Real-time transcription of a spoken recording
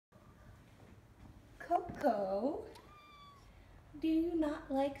Coco, do you not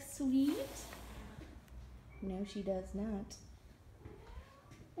like sweet? No, she does not.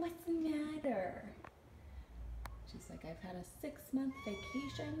 What's the matter? She's like, I've had a 6-month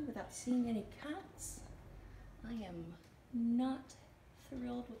vacation without seeing any cats. I am not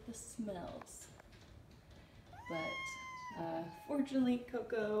thrilled with the smells. But fortunately,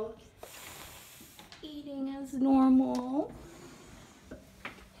 Coco eating as normal.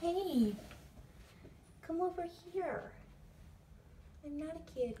 Hey, come over here. I'm not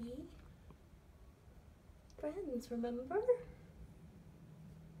a kitty. Friends, remember?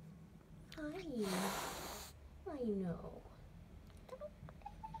 Hi. I know.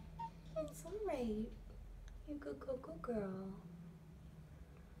 It's alright. You're a good Coco girl.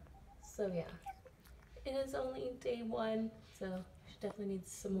 So yeah, it is only day 1, so she definitely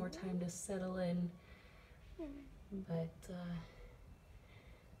needs some more time to settle in. But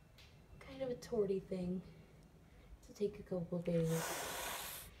kind of a torty thing to take a couple of days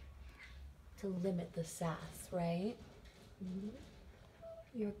to limit the sass, right?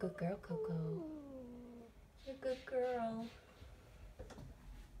 You're a good girl, Coco. You're a good girl.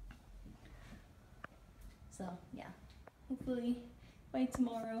 So yeah, hopefully by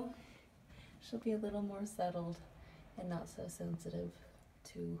tomorrow she'll be a little more settled and not so sensitive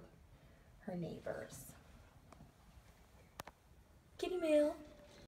to her neighbors. Kitty mail.